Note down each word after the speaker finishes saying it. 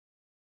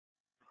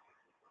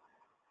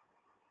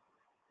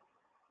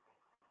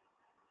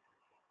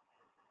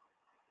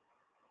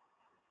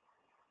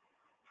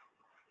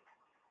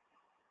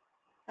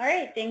All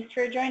right, thanks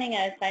for joining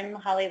us. I'm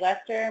Holly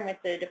Lester. I'm with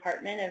the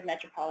Department of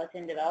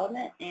Metropolitan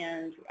Development,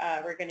 and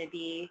we're going to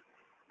be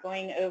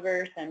going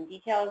over some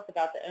details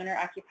about the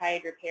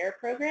Owner-Occupied Repair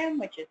Program,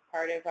 which is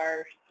part of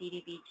our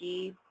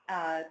CDBG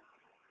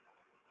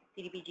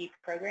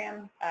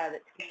program, that's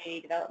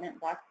Community Development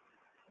Block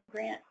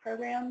Grant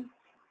Program.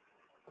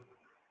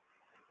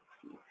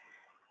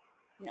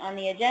 On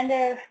the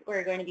agenda,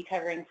 we're going to be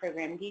covering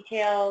program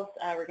details.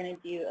 We're going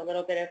to do a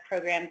little bit of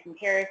program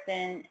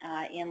comparison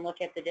and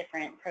look at the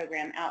different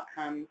program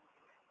outcomes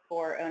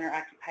for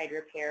owner-occupied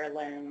repair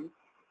loans.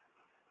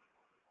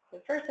 So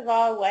first of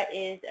all, what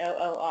is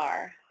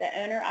OOR?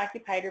 The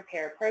Owner-Occupied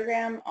Repair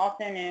Program,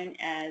 also known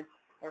as,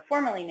 or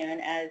formerly known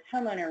as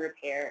homeowner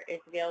repair, is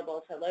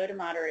available to low to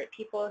moderate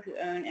people who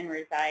own and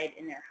reside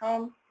in their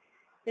home.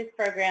 This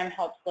program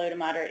helps low to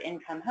moderate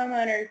income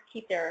homeowners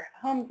keep their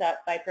homes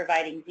up by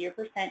providing 0%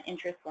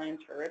 interest loans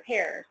for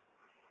repairs.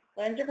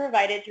 Loans are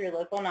provided through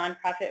local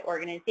nonprofit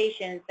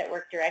organizations that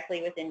work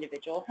directly with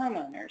individual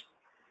homeowners.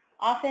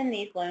 Often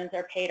these loans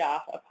are paid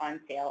off upon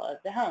sale of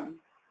the home.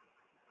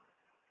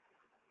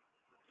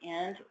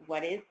 And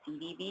what is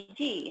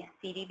CDBG?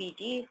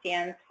 CDBG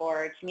stands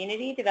for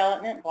Community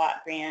Development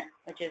Block Grant,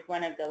 which is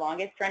one of the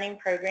longest running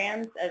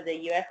programs of the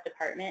U.S.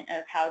 Department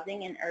of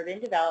Housing and Urban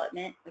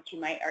Development, which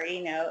you might already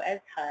know as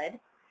HUD.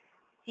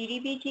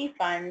 CDBG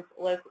funds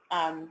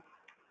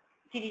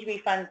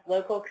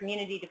local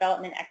community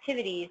development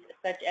activities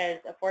such as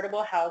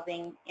affordable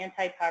housing,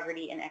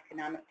 anti-poverty, and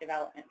economic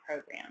development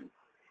programs.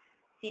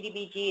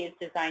 CDBG is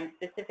designed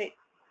specifically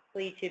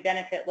to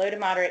benefit low to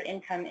moderate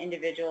income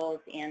individuals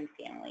and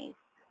families.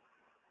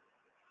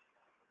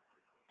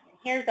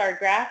 Here's our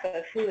graph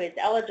of who is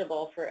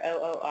eligible for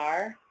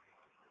OOR.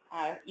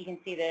 You can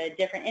see the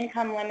different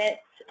income limits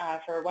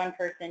for one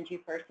person, two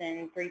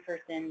person, three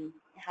person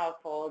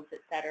households,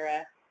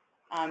 etc.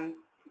 A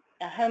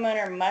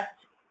homeowner must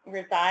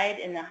reside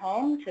in the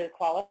home to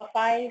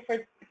qualify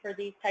for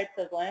these types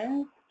of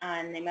loans,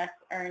 and they must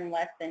earn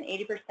less than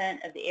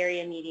 80% of the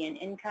area median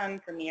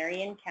income for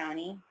Marion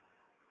County.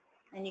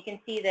 And you can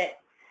see that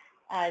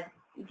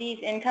these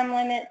income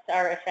limits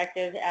are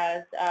effective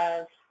as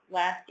of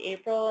last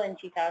April in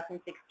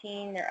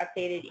 2016. They're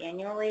updated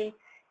annually,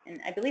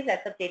 and I believe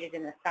that's updated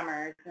in the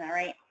summer. Isn't that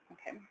right?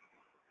 Okay.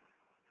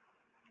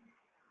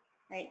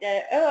 Right.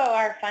 The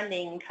OOR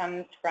funding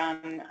comes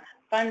from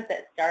funds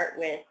that start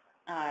with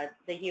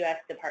the U.S.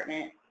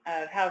 Department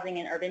of Housing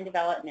and Urban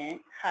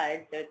Development,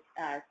 HUD. So it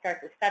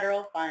starts with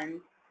federal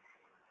funds,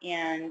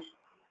 and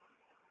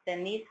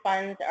then these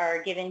funds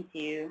are given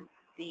to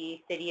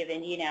the City of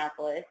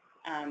Indianapolis,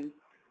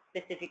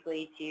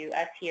 specifically to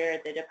us here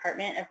at the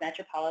Department of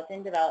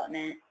Metropolitan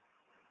Development,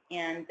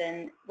 and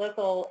then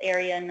local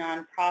area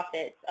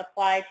nonprofits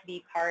apply to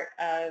be part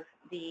of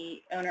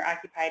the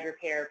owner-occupied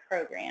repair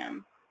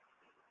program.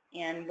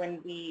 And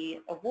when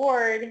we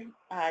award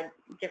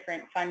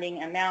different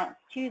funding amounts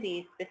to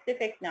these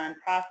specific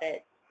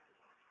nonprofits,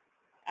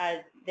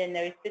 then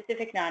those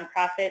specific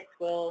nonprofits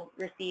will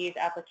receive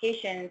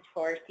applications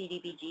for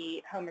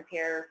CDBG home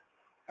repair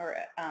or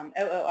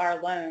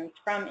OOR loans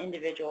from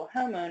individual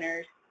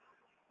homeowners.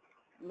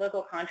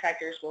 Local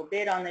contractors will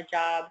bid on the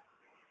job.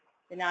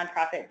 The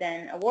nonprofit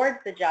then awards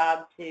the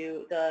job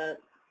to the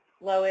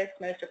lowest,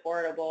 most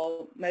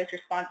affordable, most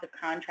responsive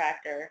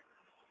contractor.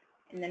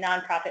 And the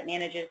nonprofit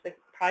manages the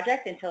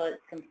project until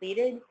it's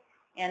completed,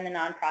 and the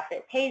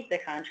nonprofit pays the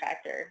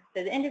contractor.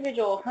 So the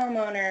individual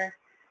homeowner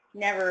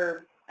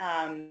never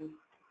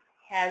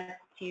has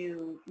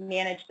to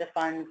manage the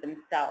funds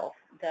themselves.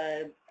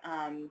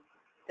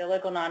 The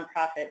local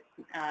nonprofits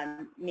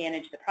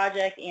manage the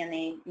project, and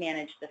they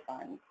manage the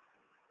funds.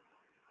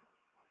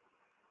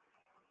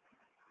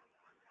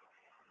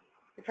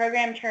 The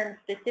program terms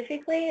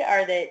specifically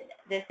are that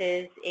this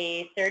is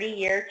a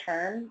 30-year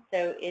term,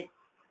 so it's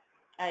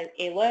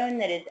a loan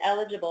that is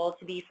eligible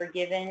to be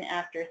forgiven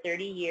after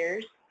 30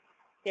 years.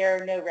 There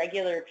are no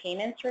regular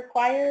payments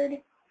required,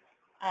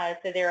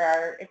 so there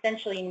are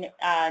essentially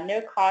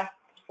no costs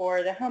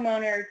for the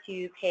homeowner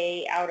to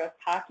pay out of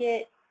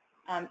pocket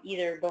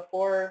either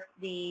before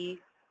the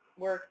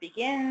work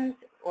begins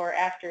or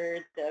after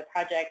the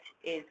project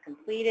is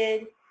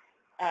completed.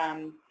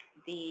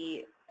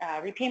 The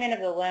repayment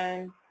of the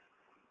loan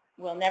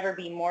will never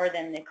be more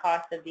than the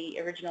cost of the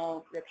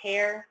original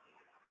repair,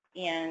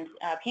 and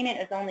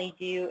payment is only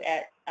due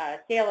at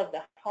sale of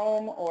the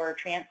home or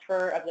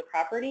transfer of the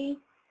property.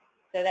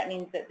 So that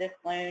means that this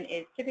loan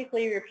is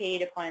typically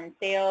repaid upon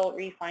sale,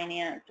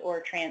 refinance,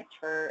 or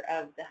transfer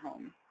of the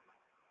home.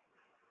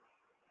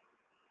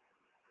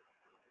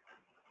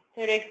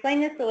 So to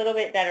explain this a little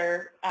bit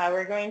better,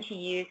 we're going to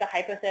use a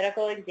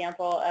hypothetical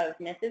example of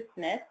Mrs.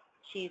 Smith.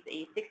 She's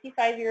a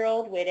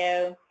 65-year-old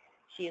widow.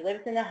 She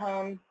lives in the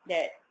home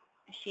that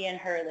she and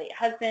her late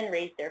husband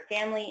raised their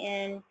family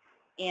in,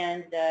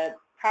 and the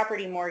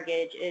property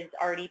mortgage is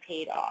already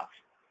paid off.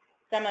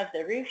 Some of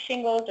the roof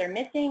shingles are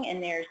missing,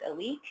 and there's a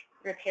leak.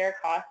 Repair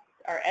costs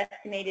are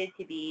estimated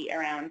to be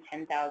around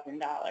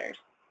 $10,000.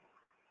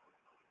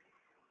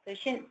 So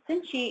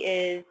since she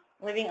is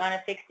living on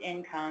a fixed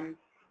income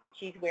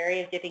She's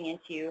wary of dipping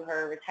into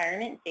her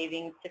retirement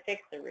savings to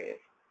fix the roof.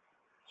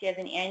 She has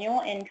an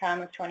annual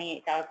income of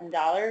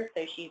 $28,000,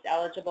 so she's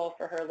eligible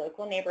for her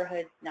local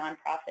neighborhood's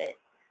nonprofit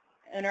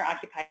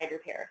owner-occupied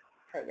repair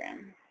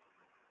program.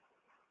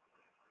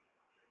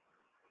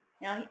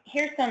 Now,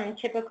 here's some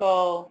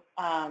typical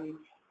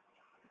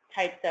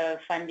types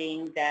of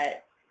funding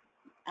that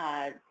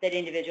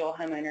individual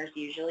homeowners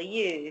usually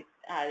use.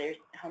 There's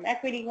home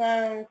equity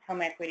loans,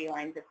 home equity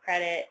lines of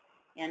credit,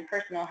 and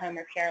personal home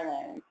repair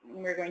loans.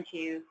 And we're going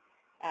to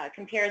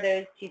compare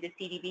those to the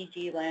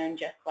CDBG loan,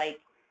 just like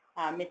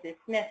Mrs.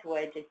 Smith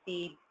would, to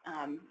see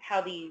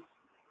how these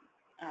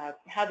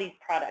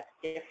products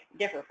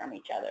differ from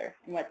each other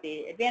and what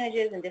the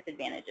advantages and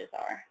disadvantages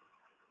are.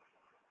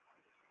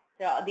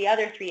 So the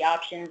other three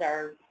options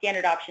are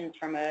standard options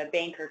from a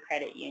bank or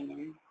credit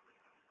union.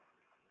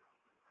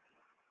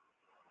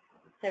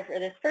 So for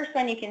this first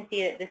one, you can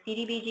see that the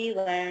CDBG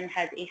loan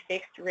has a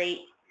fixed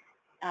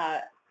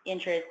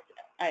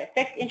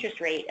interest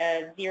rate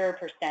of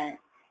 0%,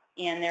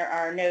 and there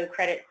are no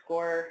credit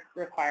score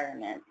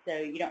requirements. So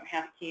you don't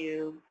have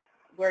to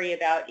worry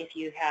about if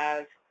you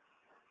have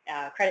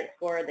a credit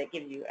score that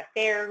gives you a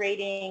fair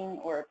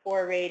rating or a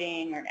poor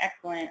rating or an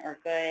excellent or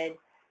good.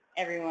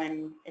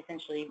 Everyone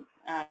essentially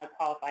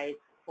qualifies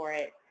for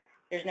it.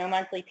 There's no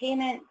monthly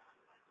payment.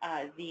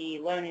 The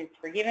loan is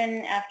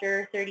forgiven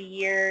after 30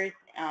 years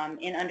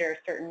and under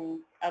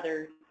certain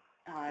other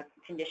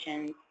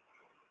conditions,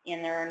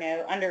 and there are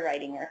no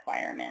underwriting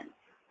requirements.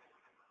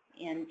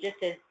 And just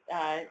as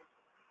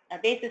a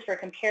basis for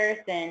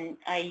comparison,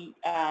 I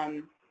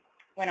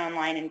went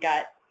online and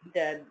got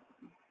the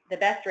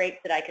best rates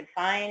that I could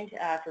find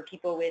for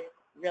people with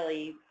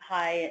really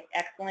high,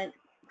 excellent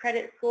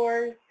credit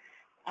scores.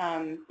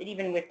 But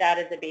even with that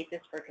as a basis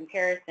for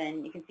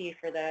comparison, you can see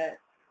for the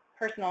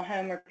personal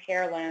home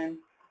repair loan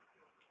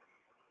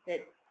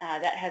that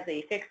that has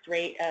a fixed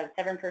rate of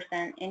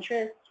 7%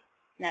 interest,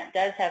 and that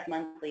does have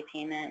monthly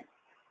payments.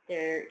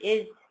 There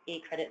is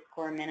a credit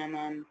score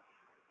minimum,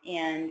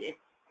 and it's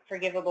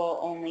forgivable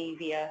only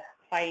via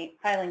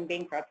filing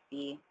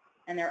bankruptcy,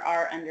 and there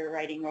are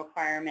underwriting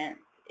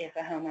requirements if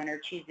a homeowner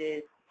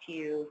chooses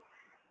to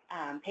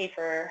pay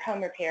for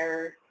home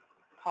repair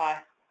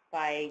costs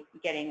by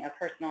getting a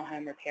personal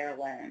home repair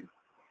loan.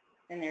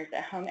 Then there's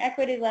a home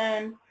equity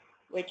loan,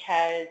 which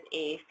has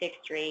a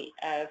fixed rate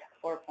of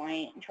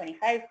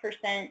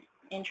 4.25%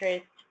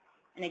 interest.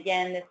 And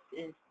again, this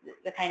is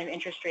the kind of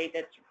interest rate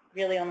that's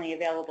really only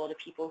available to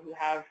people who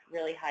have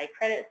really high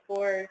credit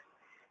scores.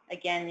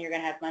 Again, you're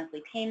going to have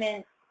monthly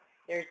payments.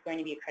 There's going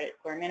to be a credit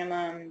score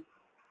minimum.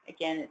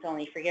 Again, it's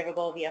only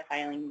forgivable via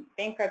filing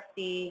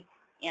bankruptcy,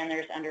 and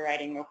there's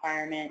underwriting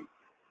requirements.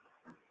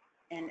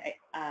 And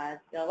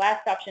the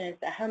last option is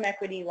the home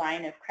equity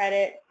line of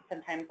credit,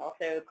 sometimes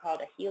also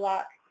called a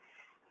HELOC.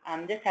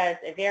 This has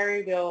a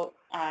variable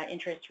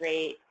interest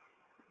rate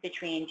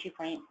between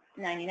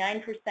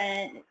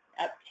 2.99%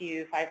 up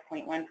to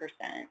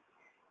 5.1%.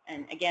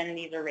 And again,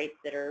 these are rates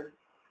that are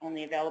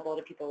only available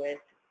to people with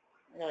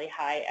really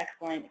high,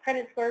 excellent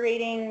credit score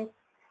ratings.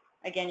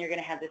 Again, you're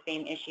going to have the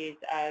same issues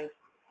of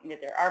that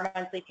there are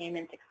monthly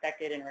payments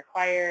expected and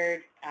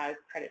required,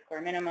 credit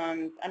score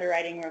minimums,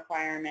 underwriting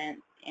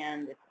requirements,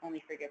 and it's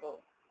only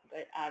forgivable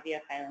via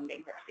filing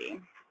bankruptcy.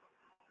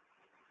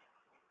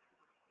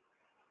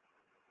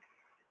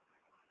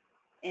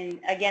 And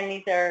again,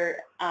 these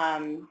are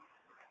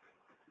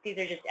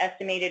just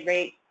estimated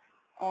rates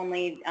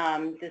only.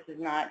 This is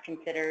not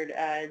considered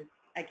a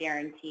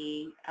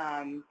guarantee.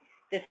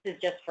 This is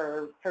just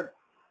for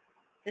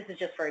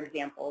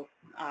examples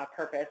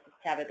purpose,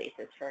 to have a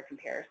basis for a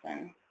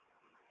comparison.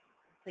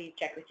 Please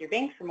check with your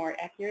bank for more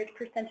accurate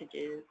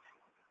percentages.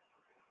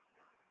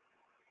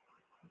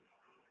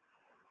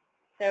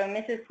 So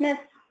Mrs.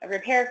 Smith's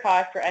repair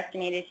costs were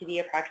estimated to be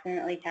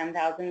approximately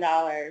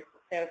 $10,000.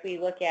 So if we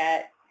look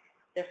at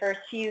the first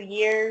few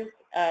years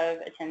of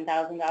a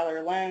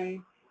 $10,000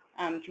 loan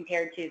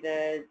compared to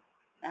the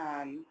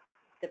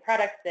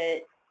products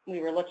that we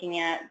were looking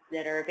at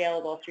that are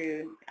available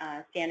through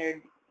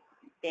standard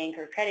bank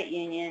or credit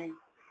union,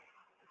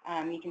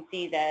 you can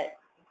see that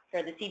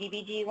for the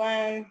CDBG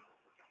loan,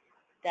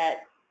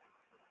 that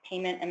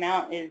payment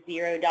amount is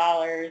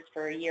 $0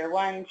 for year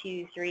 1,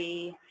 2,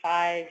 3,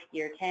 5,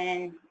 year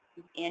 10,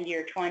 and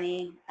year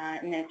 20,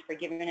 and then it's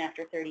forgiven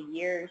after 30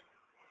 years.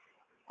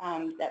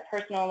 That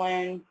personal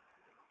loan,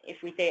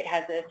 if we say it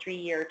has a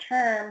 3-year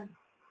term,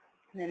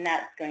 then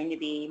that's going to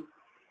be,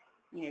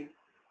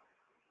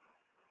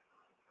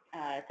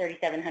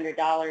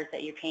 $3,700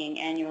 that you're paying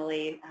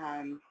annually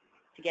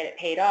to get it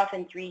paid off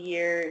in 3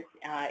 years.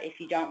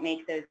 If you don't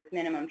make those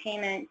minimum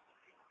payments,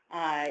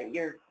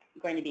 you're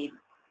going to be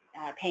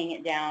paying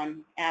it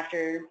down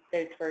after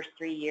those first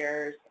 3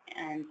 years,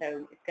 and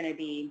so it's going to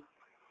be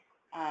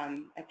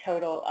a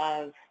total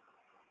of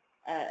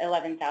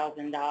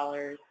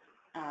 $11,000.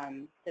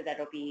 So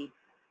that'll be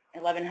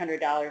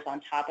 $1,100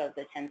 on top of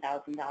the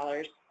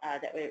 $10,000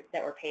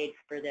 that were paid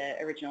for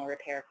the original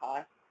repair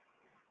cost.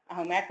 A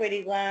home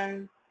equity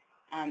loan,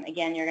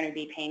 Again, you're going to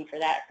be paying for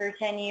that for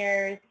 10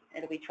 years.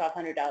 It'll be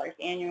 $1,200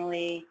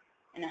 annually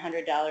and a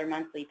 $100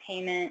 monthly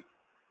payment.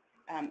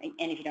 And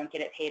if you don't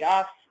get it paid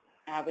off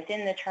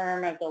within the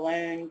term of the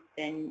loan,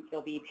 then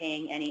you'll be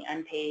paying any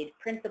unpaid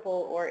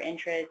principal or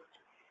interest,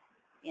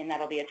 and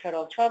that'll be a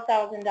total of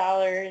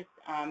 $12,000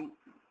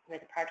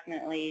 with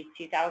approximately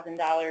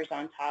 $2,000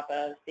 on top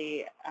of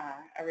the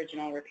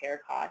original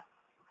repair cost.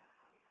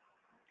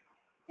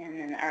 And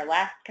then our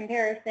last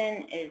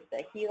comparison is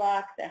the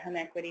HELOC, the home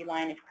equity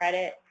line of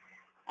credit.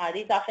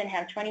 These often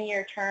have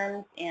 20-year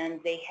terms, and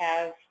they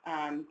have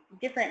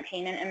different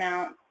payment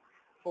amounts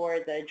for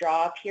the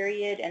draw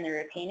period and the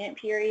repayment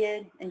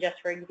period. And just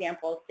for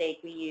example's sake,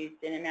 we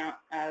used an amount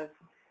of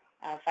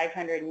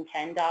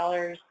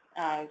 $510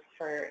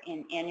 for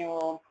an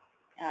annual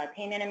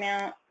payment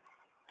amount.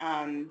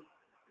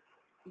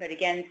 But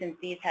again, since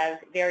these have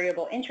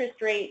variable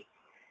interest rates,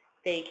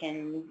 they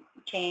can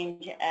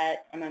change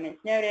at a moment's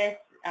notice.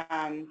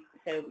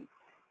 So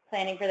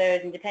planning for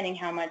those, and depending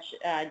how much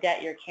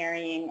debt you're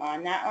carrying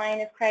on that line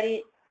of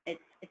credit,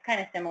 it's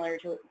kind of similar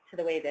to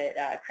the way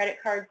that credit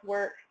cards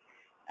work.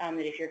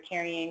 That if you're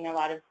carrying a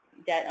lot of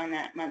debt on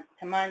that month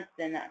to month,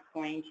 then that's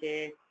going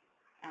to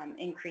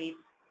increase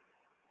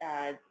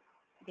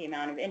the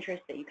amount of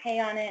interest that you pay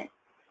on it.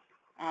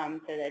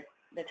 So that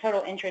the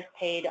total interest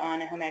paid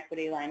on a home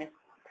equity line of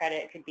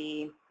credit could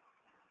be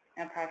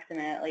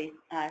approximately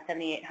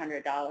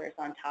 $7,800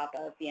 on top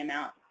of the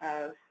amount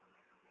of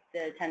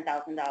the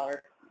 $10,000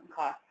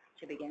 cost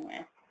to begin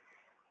with.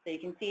 So you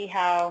can see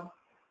how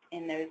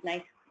in those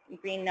nice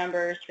green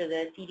numbers for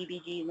the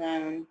CDBG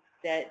loan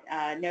that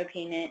no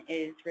payment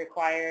is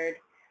required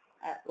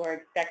or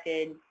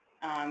expected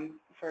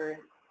for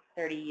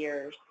 30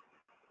 years.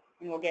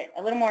 And we'll get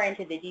a little more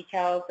into the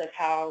details of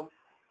how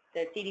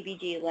the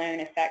CDBG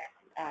loan affects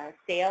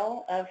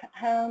sale of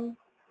home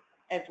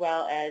as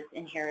well as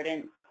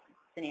inheritance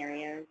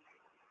scenarios.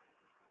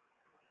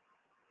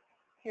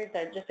 Here's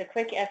just a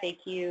quick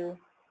FAQ,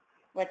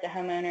 what the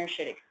homeowner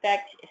should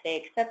expect if they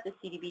accept the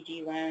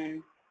CDBG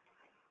loan.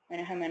 When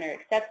a homeowner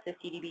accepts the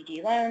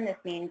CDBG loan, this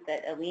means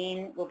that a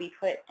lien will be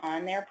put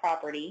on their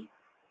property.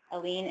 A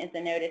lien is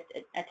a notice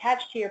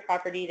attached to your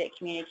property that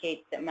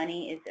communicates that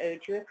money is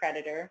owed to a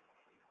creditor.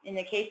 In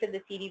the case of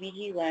the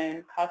CDBG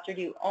loan, costs are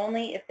due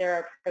only if there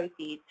are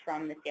proceeds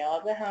from the sale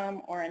of the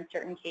home or in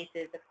certain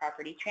cases of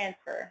property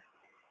transfer.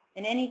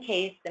 In any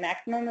case, the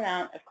maximum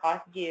amount of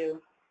costs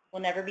due will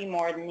never be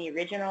more than the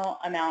original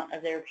amount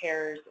of the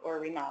repairs or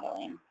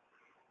remodeling.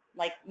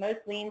 Like most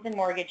liens and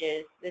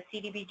mortgages, the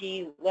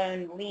CDBG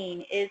loan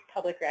lien is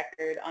public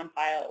record on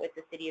file with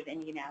the City of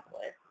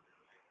Indianapolis.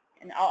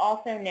 And I'll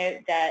also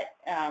note that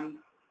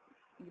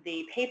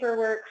the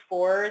paperwork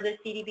for the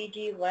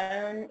CDBG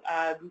loan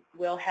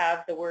will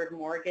have the word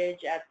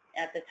mortgage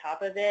at the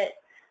top of it.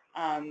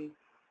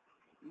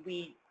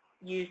 We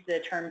use the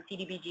term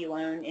CDBG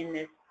loan in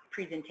this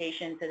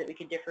presentation so that we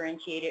could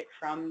differentiate it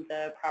from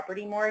the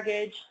property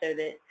mortgage, so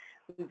that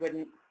we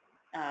wouldn't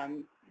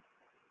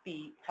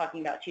be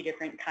talking about two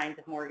different kinds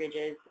of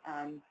mortgages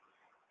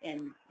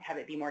and have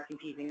it be more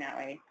confusing that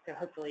way. So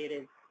hopefully it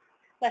is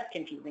less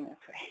confusing this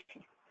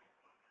way.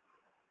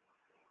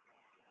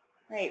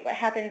 Right, what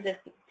happens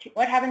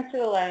to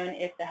the loan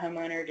if the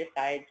homeowner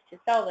decides to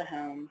sell the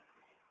home?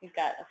 We've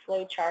got a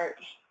flow chart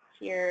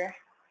here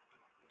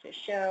to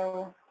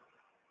show.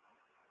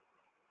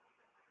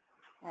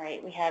 All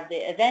right, we have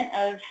the event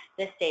of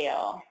the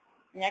sale.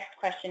 Next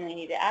question we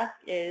need to ask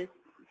is,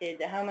 did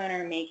the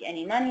homeowner make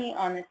any money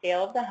on the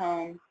sale of the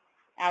home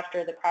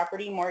after the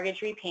property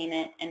mortgage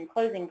repayment and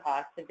closing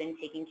costs have been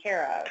taken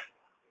care of?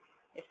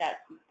 If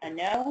that's a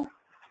no,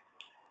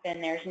 then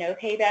there's no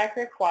payback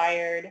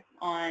required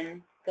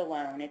on the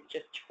loan. It's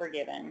just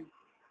forgiven.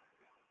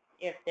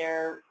 If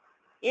there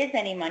is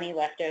any money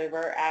left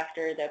over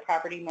after the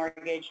property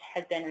mortgage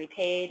has been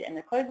repaid and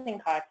the closing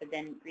costs have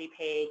been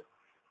repaid,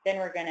 then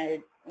we're going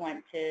to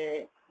want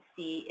to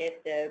see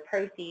if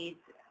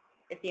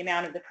the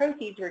amount of the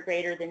proceeds were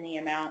greater than the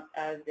amount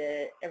of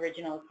the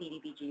original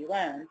CDBG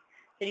loan.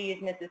 So to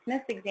use Mrs.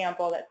 Smith's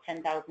example, that's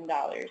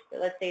 $10,000. So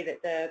let's say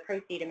that the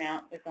proceed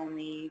amount was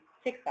only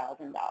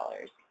 $6,000.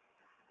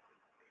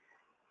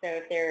 So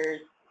if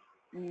there's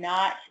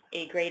not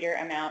a greater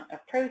amount of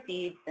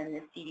proceeds than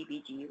the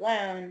CDBG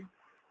loan,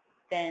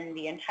 then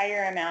the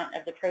entire amount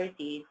of the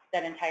proceeds,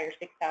 that entire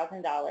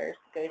 $6,000,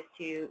 goes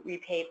to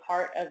repay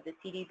part of the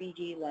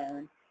CDBG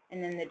loan,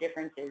 and then the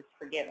difference is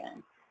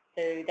forgiven.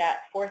 So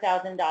that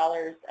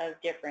 $4,000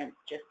 of difference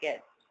just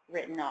gets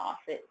written off.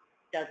 It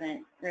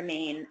doesn't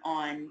remain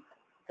on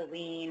the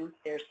lien.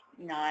 There's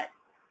not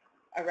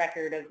a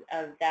record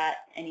of that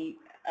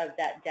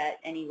debt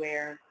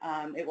anywhere.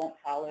 It won't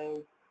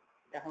follow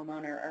the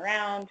homeowner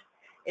around.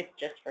 It's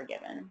just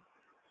forgiven.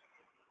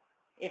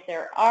 If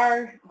there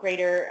are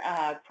greater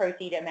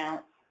proceed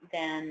amounts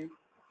than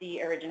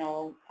the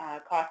original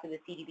cost of the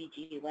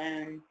CDBG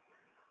loan,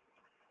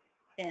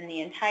 then the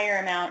entire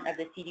amount of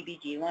the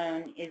CDBG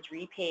loan is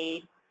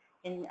repaid.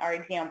 In our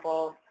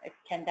example, it's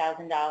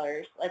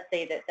 $10,000. Let's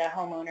say that the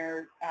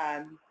homeowner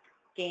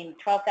gained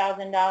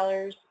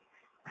 $12,000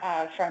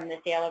 from the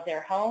sale of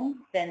their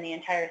home, then the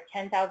entire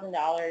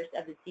 $10,000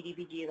 of the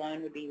CDBG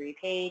loan would be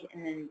repaid,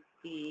 and then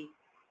the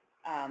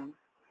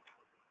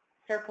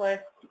surplus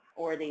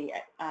or the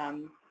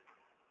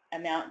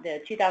amount,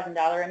 the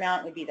 $2,000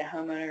 amount, would be the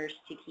homeowners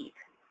to keep.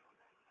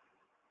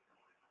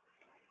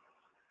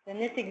 In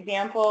this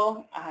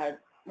example,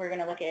 we're going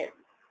to look at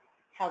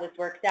how this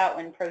works out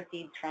when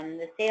proceeds from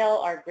the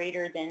sale are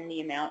greater than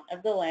the amount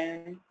of the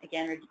loan.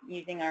 Again, we're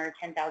using our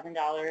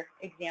 $10,000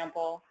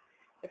 example.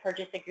 The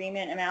purchase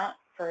agreement amount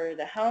for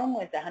the home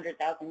was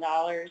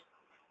 $100,000.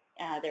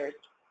 There was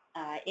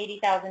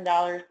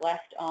 $80,000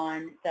 left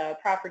on the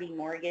property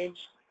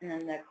mortgage, and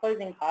then the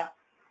closing costs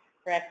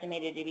were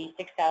estimated to be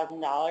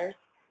 $6,000.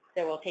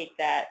 So we'll take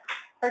that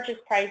purchase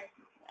price,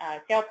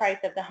 sale price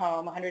of the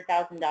home,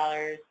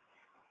 $100,000,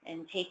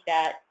 and take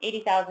that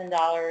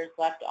 $80,000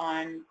 left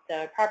on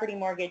the property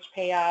mortgage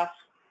payoff,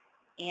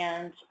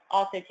 and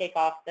also take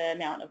off the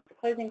amount of the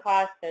closing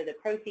costs. So the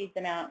proceeds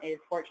amount is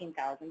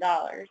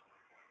 $14,000.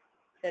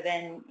 So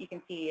then you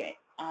can see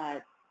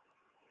on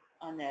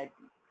the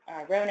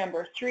row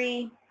number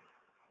 3,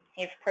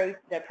 if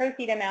the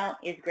proceed amount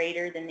is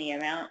greater than the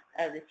amount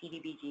of the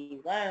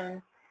CDBG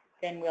loan,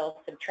 then we'll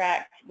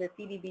subtract the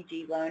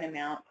CDBG loan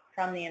amount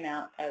from the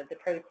amount of the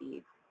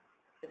proceeds.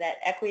 So that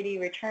equity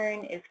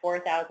return is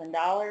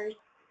 $4,000.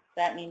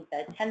 That means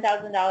that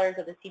 $10,000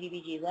 of the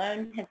CDBG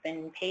loan has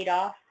been paid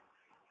off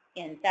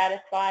and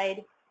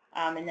satisfied,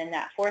 and then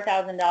that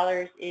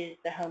 $4,000 is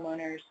the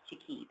homeowners to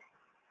keep.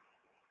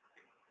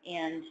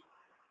 And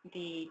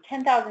the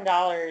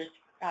 $10,000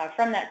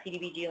 from that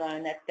CDBG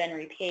loan that's been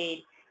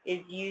repaid is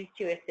used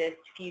to assist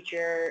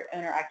future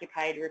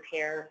owner-occupied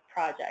repair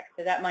projects.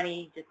 So that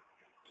money just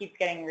keeps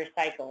getting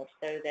recycled,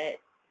 so that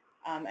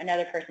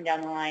another person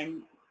down the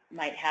line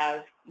might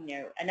have,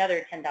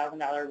 another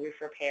 $10,000 roof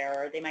repair,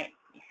 or they might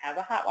have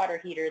a hot water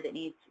heater that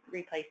needs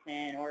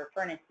replacement, or a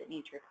furnace that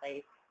needs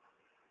replaced.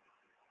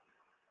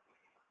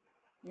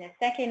 In the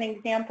second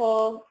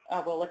example,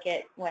 we'll look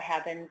at what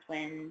happens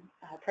when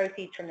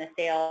proceeds from the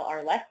sale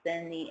are less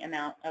than the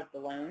amount of the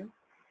loan.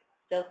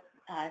 Still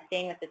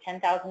staying with the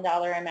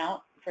 $10,000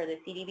 amount for the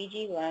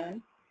CDBG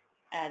loan,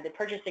 the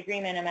purchase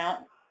agreement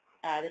amount,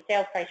 the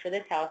sales price for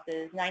this house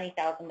is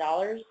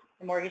 $90,000.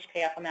 The mortgage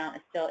payoff amount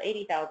is still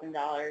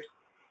 $80,000,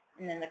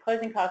 and then the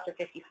closing costs are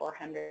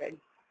 $5,400.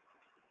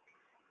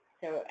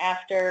 So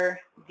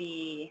after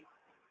the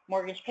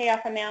mortgage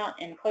payoff amount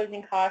and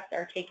closing costs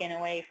are taken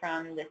away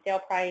from the sale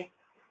price,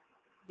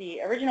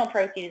 the original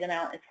proceeds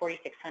amount is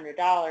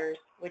 $4,600,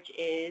 which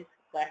is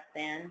less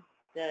than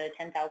the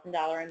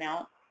 $10,000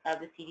 amount of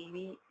the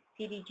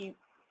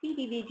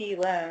CDBG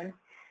loan.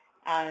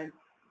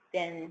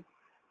 Then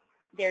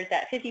there's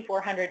that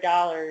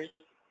 $5,400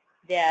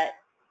 that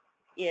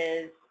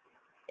is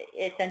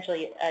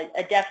essentially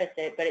a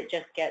deficit, but it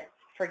just gets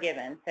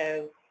forgiven.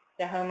 So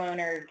the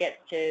homeowner gets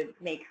to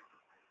make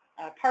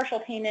a partial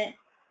payment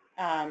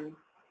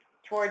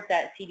towards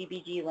that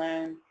CDBG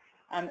loan.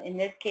 In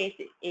this case,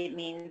 it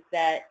means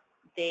that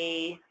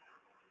they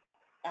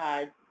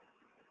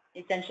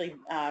essentially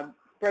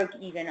broke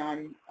even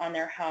on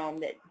their home,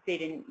 that they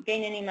didn't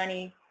gain any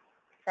money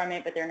from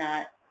it, but they're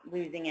not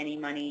losing any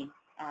money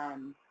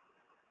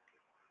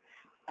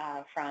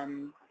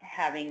from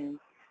having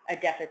a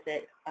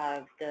deficit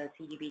of the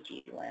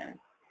CDBG loan.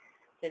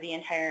 So the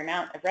entire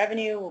amount of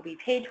revenue will be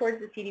paid towards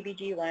the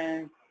CDBG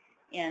loan,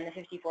 and the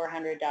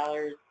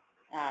 $5,400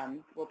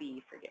 will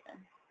be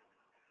forgiven.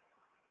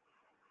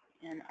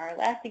 And our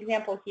last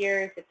example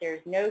here is if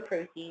there's no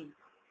proceeds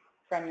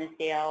from the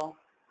sale.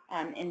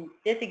 In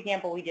this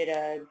example, we did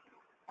a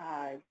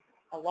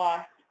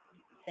loss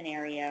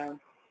scenario,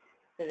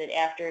 so that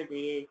after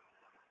the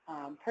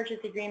purchase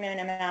agreement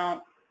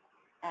amount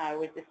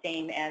was the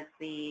same as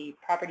the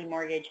property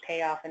mortgage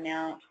payoff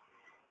amount,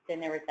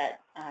 then there was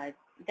that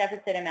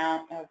deficit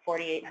amount of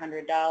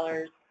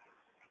 $4,800.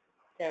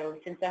 So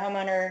since the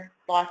homeowner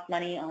lost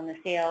money on the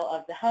sale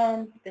of the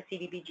home, the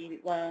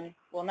CDBG loan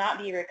will not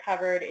be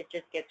recovered. It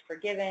just gets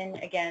forgiven.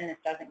 Again, this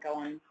doesn't go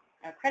on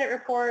a credit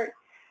report.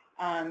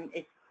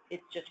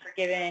 It's just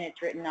forgiven.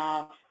 It's written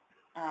off.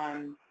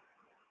 And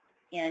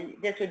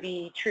this would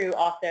be true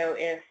also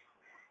if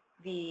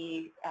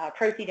the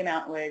proceed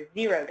amount was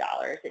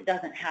 $0. It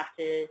doesn't have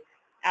to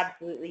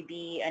absolutely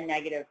be a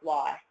negative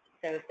loss.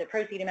 So if the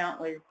proceed amount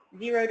was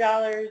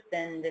 $0,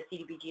 then the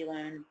CDBG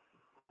loan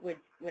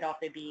would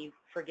also be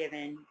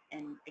forgiven,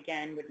 and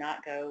again would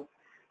not go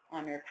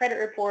on their credit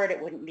report.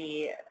 It wouldn't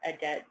be a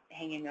debt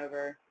hanging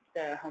over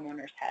the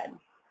homeowner's head.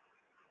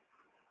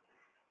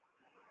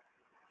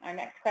 Our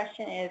next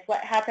question is,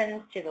 what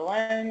happens to the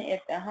loan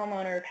if the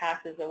homeowner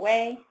passes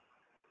away?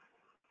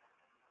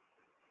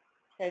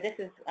 So this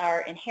is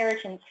our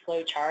inheritance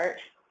flow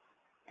chart.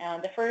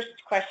 The first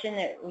question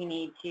that we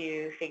need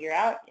to figure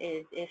out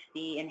is if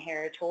the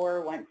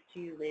inheritor wants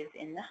to live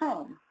in the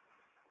home.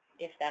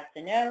 If that's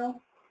a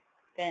no,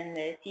 then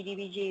the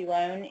CDBG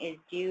loan is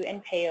due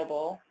and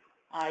payable,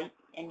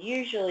 and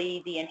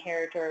usually the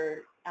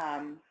inheritor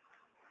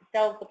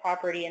sells the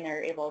property and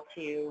they're able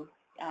to,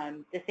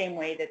 the same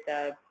way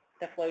that the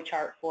the flow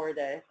chart for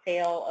the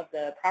sale of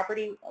the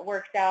property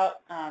works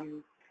out,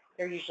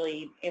 they're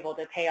usually able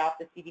to pay off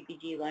the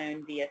CDBG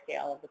loan via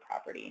sale of the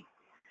property.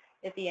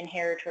 If the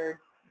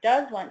inheritor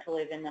does want to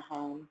live in the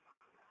home,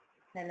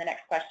 then the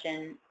next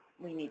question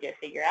we need to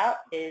figure out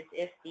is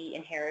if the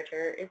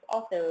inheritor is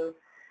also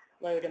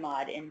low to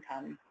mod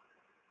income.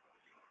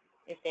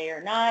 If they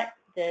are not,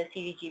 the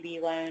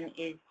CDBG loan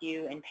is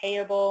due and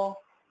payable.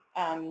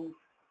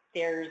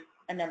 There's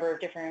a number of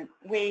different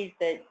ways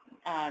that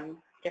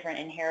different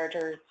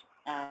inheritors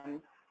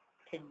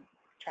could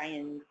try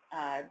and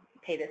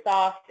pay this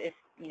off. If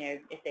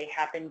they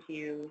happen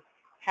to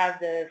have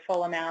the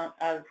full amount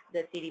of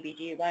the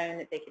CDBG loan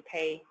that they could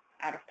pay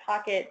out of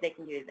pocket, they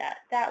can do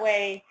that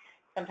way.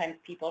 Sometimes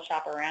people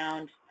shop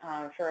around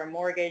for a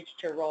mortgage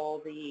to roll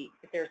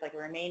if there's like a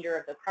remainder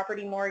of the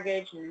property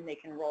mortgage, and then they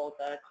can roll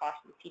the cost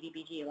of the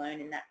CDBG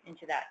loan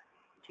into that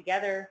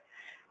together.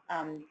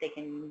 They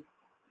can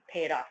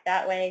pay it off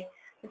that way.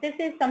 But this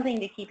is something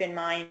to keep in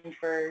mind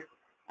for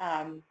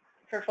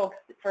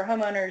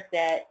homeowners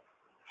that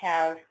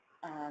have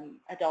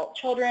adult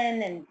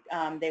children,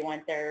 and they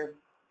want their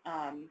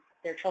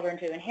children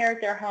to inherit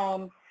their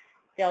home.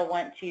 They'll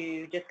want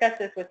to discuss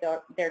this with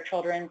their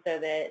children so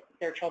that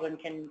their children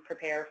can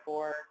prepare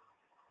for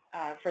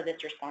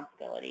this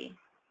responsibility.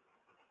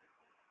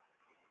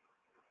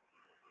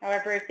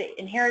 However, if the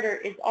inheritor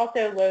is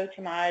also low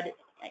to mod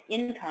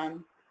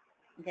income,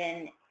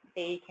 then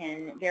they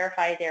can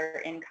verify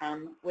their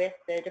income with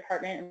the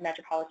Department of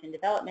Metropolitan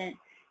Development,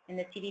 and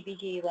the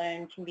CDBG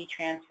loan can be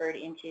transferred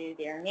into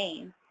their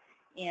name.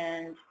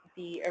 And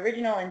the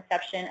original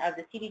inception of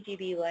the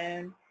CDBG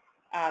loan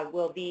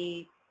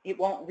it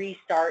won't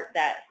restart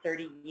that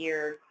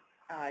 30-year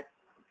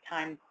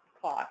time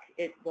clock.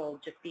 It will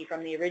just be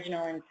from the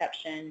original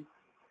inception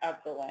of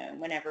the loan,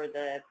 whenever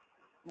the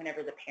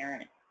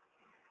parent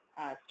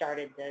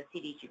started the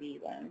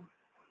CDBG loan.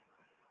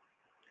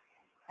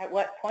 At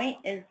what point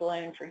is the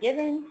loan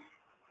forgiven?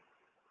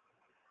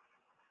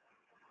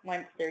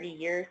 Once 30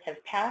 years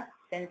have passed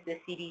since the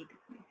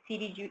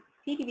CDBG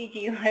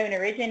loan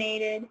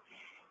originated,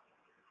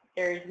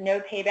 there's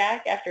no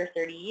payback after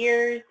 30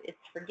 years.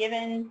 It's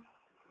forgiven.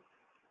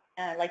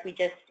 Like we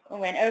just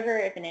went over,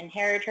 if an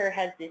inheritor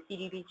has the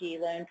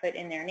CDBG loan put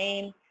in their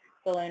name,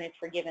 the loan is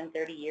forgiven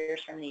 30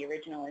 years from the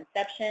original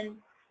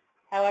inception.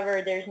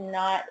 However, there's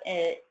not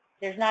a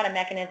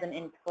mechanism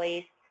in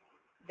place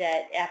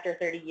that after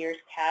 30 years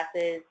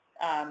passes,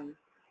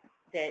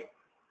 that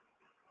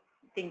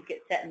things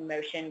get set in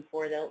motion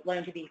for the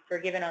loan to be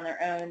forgiven on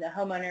their own. The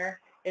homeowner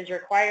is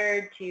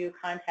required to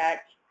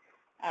contact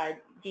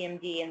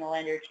DMD and the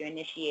lender to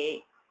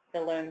initiate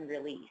the loan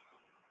release.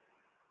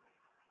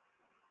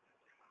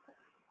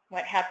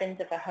 What happens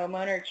if a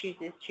homeowner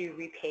chooses to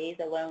repay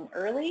the loan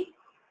early?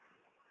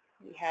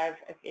 We have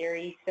a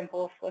very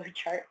simple flow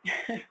chart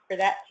for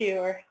that too,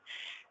 or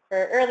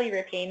for early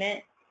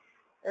repayment.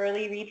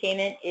 Early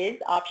repayment is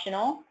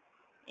optional,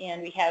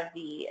 and we have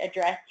the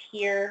address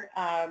here.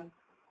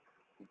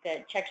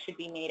 The check should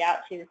be made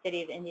out to the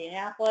City of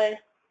Indianapolis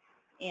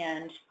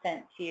and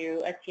sent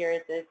to us here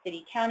at the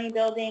City County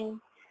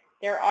building.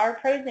 There are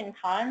pros and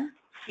cons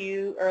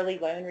to early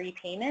loan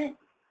repayment.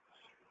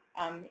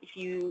 If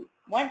you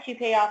want to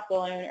pay off the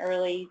loan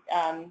early,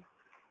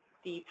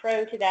 the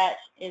pro to that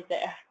is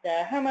that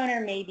the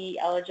homeowner may be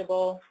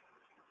eligible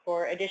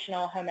for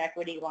additional home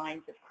equity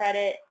lines of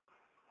credit,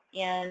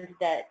 and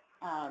that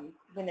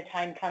when the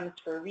time comes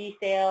for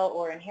resale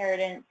or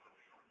inheritance,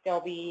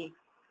 there'll be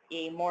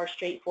a more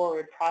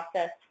straightforward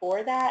process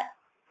for that.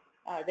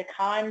 The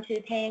con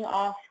to paying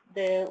off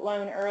the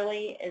loan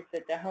early is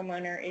that the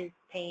homeowner is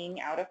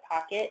paying out of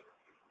pocket,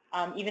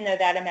 even though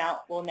that amount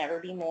will never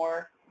be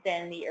more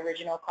than the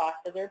original cost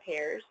of the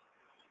repairs.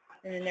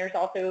 And then there's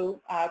also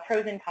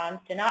pros and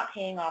cons to not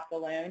paying off the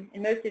loan,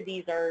 and most of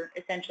these are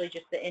essentially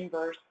just the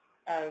inverse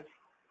of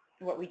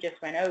what we just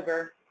went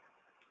over.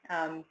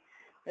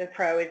 The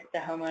pro is the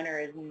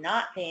homeowner is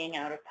not paying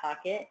out of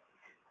pocket.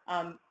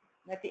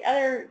 But the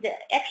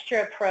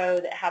extra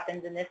pro that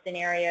happens in this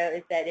scenario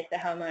is that if the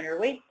homeowner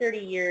waits 30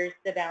 years,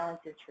 the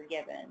balance is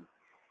forgiven.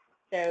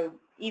 So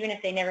even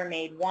if they never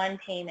made one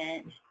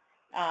payment,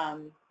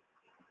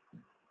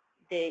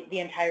 the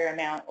entire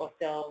amount will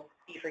still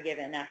be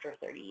forgiven after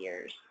 30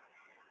 years.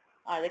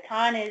 The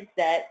con is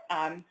that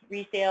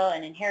resale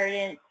and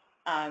inheritance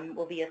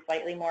will be a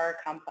slightly more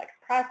complex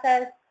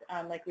process.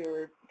 Like we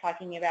were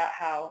talking about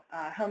how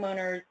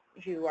homeowners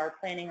who are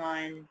planning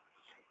on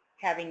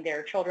having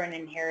their children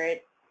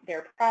inherit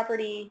their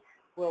property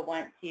will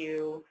want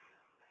to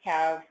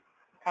have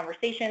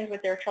conversations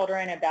with their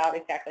children about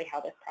exactly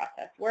how this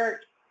process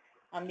works.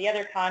 The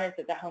other con is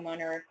that the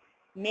homeowner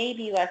may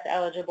be less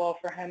eligible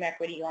for home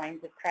equity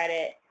lines of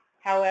credit.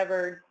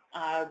 However,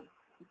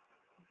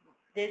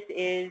 this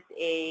is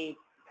a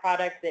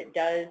product that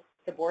does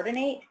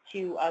subordinate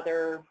to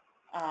other,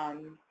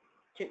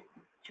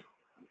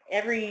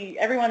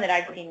 everyone that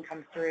I've seen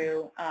come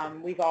through,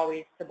 we've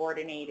always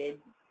subordinated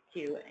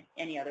to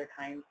any other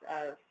kinds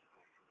of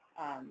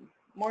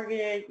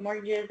mortgages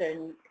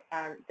and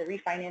the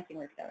refinancing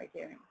work that we're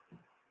doing.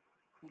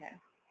 Okay.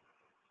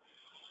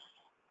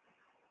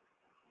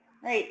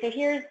 All right, so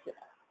here's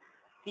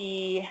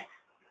the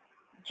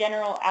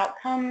general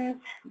outcomes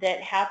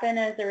that happen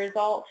as a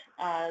result.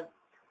 The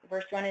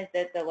first one is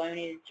that the loan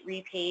is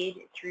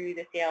repaid through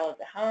the sale of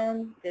the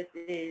home. This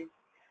is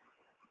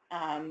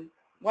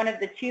one of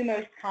the two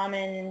most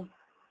common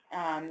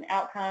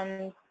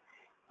outcomes.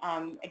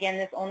 Again,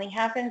 this only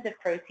happens if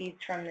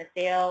proceeds from the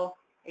sale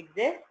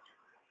exist.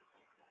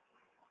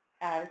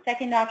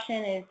 Second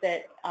option is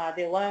that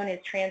the loan is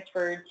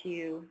transferred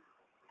to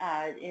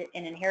an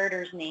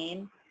inheritor's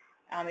name.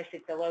 If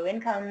it's a low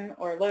income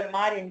or low to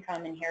moderate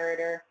income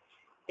inheritor,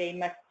 they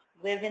must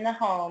live in the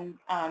home,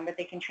 but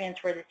they can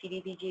transfer the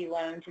CDBG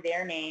loan to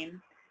their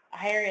name. A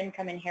higher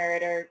income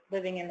inheritor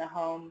living in the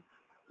home,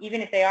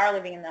 even if they are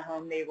living in the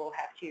home, they will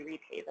have to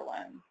repay the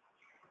loan.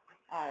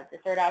 The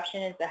third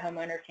option is the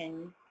homeowner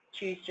can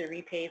choose to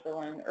repay the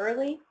loan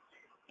early.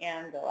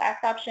 And the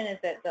last option is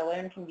that the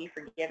loan can be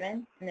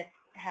forgiven. And this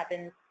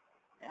happens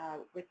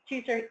with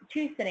two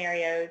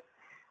scenarios,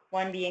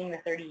 one being the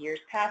 30 years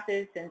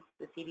passes since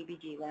the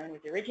CDBG loan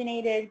was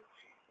originated,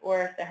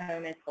 or if the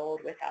home is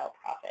sold without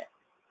profit.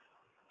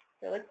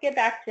 So let's get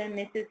back to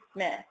Mrs.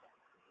 Smith.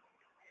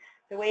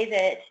 The way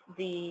that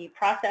the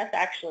process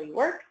actually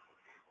works,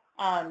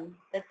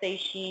 let's say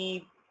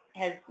she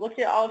has looked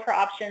at all of her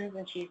options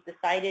and she's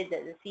decided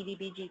that the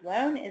CDBG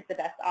loan is the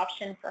best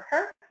option for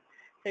her.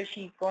 So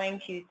she's going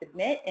to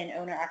submit an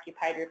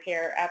owner-occupied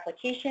repair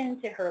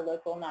application to her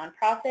local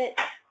nonprofit.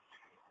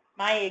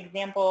 My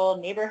example,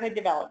 neighborhood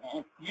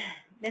development.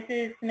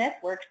 Mrs. Smith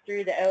works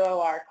through the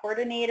OOR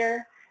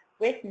coordinator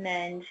with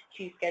MEND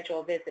to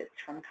schedule visits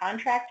from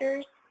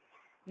contractors.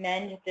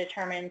 MEND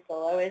determines the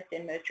lowest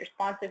and most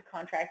responsive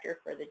contractor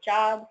for the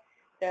job.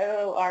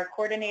 The OOR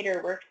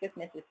coordinator works with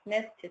Mrs.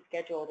 Smith to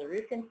schedule the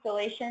roof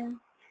installation.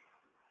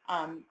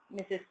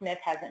 Mrs. Smith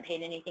hasn't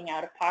paid anything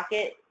out of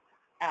pocket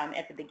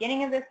at the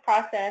beginning of this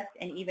process,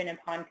 and even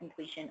upon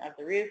completion of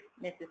the roof,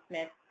 Mrs.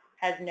 Smith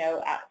has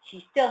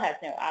she still has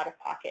no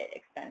out-of-pocket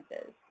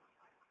expenses.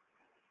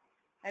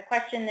 A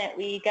question that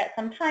we get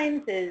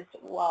sometimes is,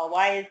 well,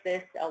 why is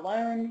this a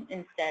loan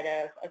instead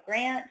of a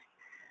grant?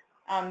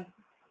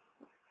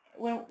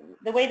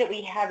 The way that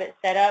we have it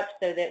set up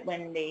so that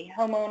when the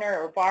homeowner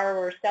or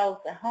borrower sells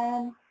the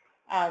home,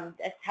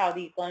 that's how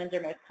these loans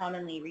are most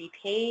commonly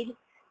repaid.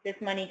 This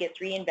money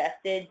gets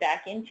reinvested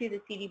back into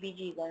the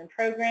CDBG loan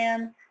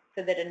program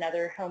so that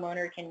another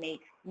homeowner can make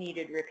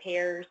needed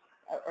repairs,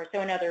 or so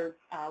another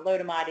low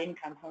to mod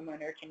income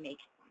homeowner can make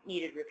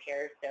needed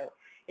repairs. So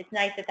it's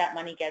nice that that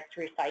money gets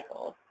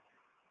recycled.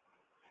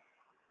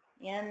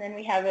 And then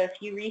we have a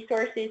few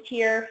resources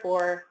here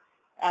for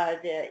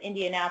the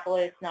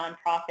Indianapolis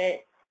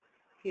nonprofits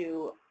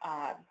who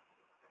are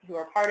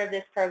part of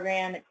this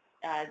program.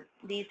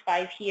 These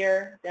 5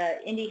 here.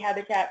 The Indy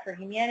Habitat for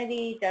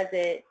Humanity does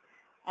it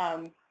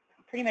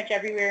pretty much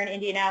everywhere in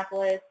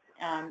Indianapolis,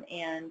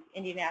 and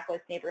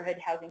Indianapolis Neighborhood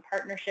Housing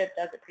Partnership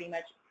does it pretty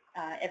much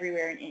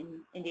everywhere in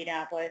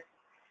Indianapolis.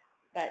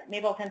 But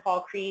Mapleton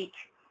Fall Creek,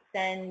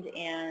 SEND,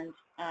 and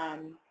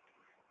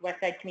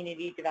Westside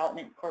Community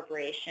Development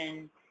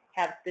Corporation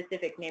have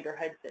specific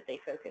neighborhoods that they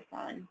focus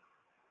on.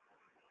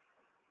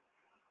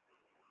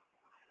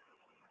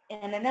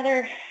 And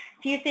another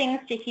few things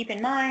to keep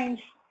in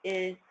mind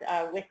is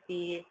with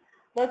the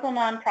local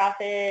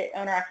nonprofit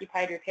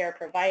owner-occupied repair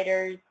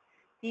providers,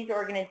 these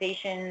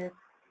organizations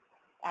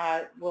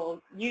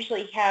will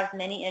usually have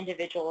many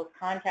individuals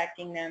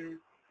contacting them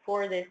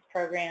for this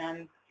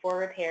program for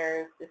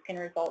repairs. This can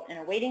result in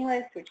a waiting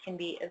list, which can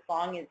be as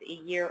long as a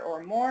year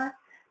or more.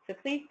 So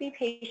please be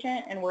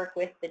patient and work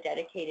with the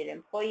dedicated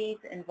employees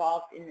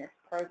involved in this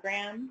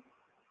program.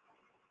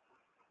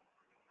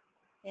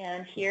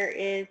 And here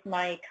is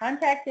my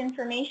contact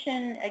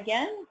information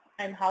again.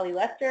 I'm Holly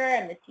Lester.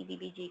 I'm the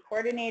CDBG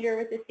coordinator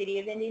with the City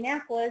of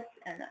Indianapolis,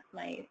 and that's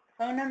my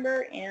phone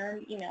number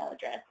and email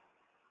address.